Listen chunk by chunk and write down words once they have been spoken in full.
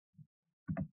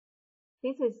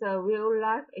This is a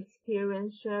real-life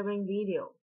experience sharing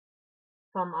video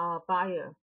from our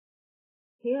buyer.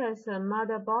 He has a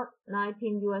motherboard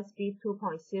 9-pin USB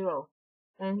 2.0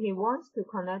 and he wants to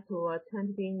connect to a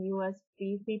 20-pin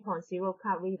USB 3.0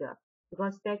 card reader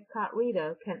because that card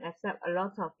reader can accept a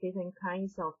lot of different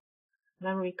kinds of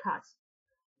memory cards.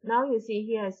 Now you see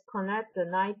he has connected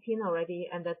the 9-pin already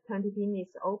and the 20-pin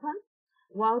is open,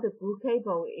 while the blue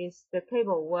cable is the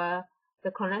cable where the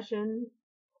connection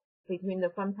between the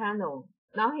front panel.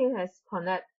 Now he has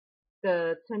connected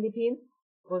the 20-pin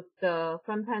with the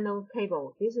front panel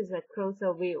cable. This is a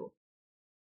closer view.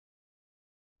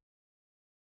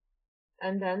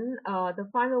 And then the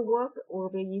final work will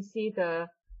be you see the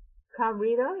card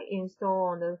reader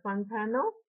installed on the front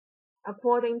panel.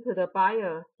 According to the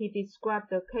buyer, he described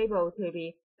the cable to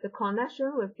be the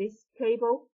connection with this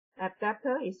cable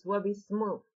adapter is very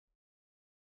smooth.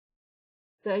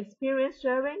 The experience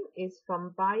sharing is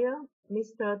from buyer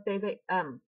Mr. David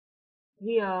M.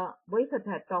 via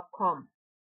Wikipedia.com.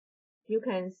 You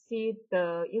can see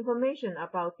the information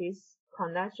about this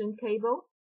connection cable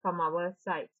from our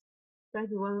site.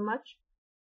 Thank you very much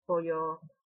for your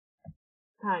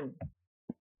time.